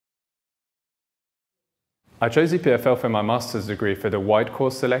I chose EPFL for my master's degree for the wide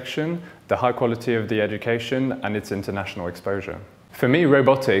course selection, the high quality of the education, and its international exposure. For me,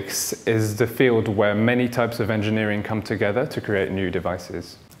 robotics is the field where many types of engineering come together to create new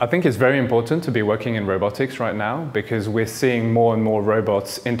devices. I think it's very important to be working in robotics right now because we're seeing more and more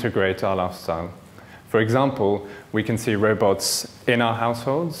robots integrate our lifestyle. For example, we can see robots in our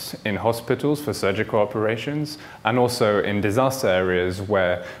households, in hospitals for surgical operations, and also in disaster areas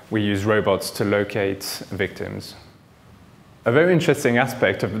where we use robots to locate victims. A very interesting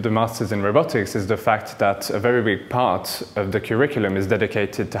aspect of the Masters in Robotics is the fact that a very big part of the curriculum is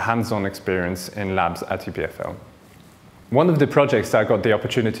dedicated to hands-on experience in labs at EPFL. One of the projects that I got the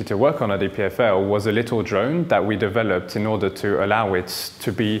opportunity to work on at EPFL was a little drone that we developed in order to allow it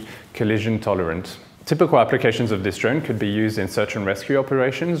to be collision tolerant. Typical applications of this drone could be used in search and rescue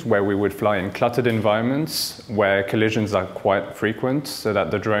operations where we would fly in cluttered environments where collisions are quite frequent so that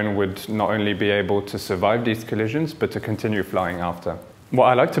the drone would not only be able to survive these collisions but to continue flying after. What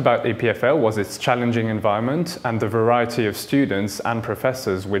I liked about EPFL was its challenging environment and the variety of students and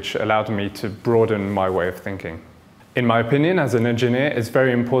professors which allowed me to broaden my way of thinking. In my opinion, as an engineer, it's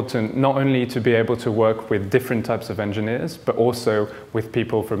very important not only to be able to work with different types of engineers but also with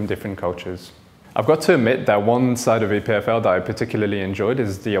people from different cultures. I've got to admit that one side of EPFL that I particularly enjoyed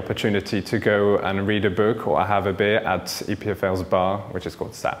is the opportunity to go and read a book or have a beer at EPFL's bar, which is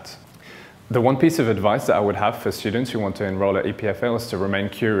called SAT. The one piece of advice that I would have for students who want to enroll at EPFL is to remain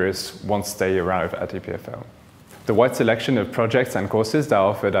curious once they arrive at EPFL. The wide selection of projects and courses that are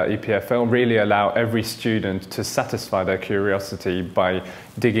offered at EPFL really allow every student to satisfy their curiosity by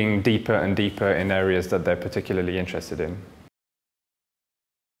digging deeper and deeper in areas that they're particularly interested in.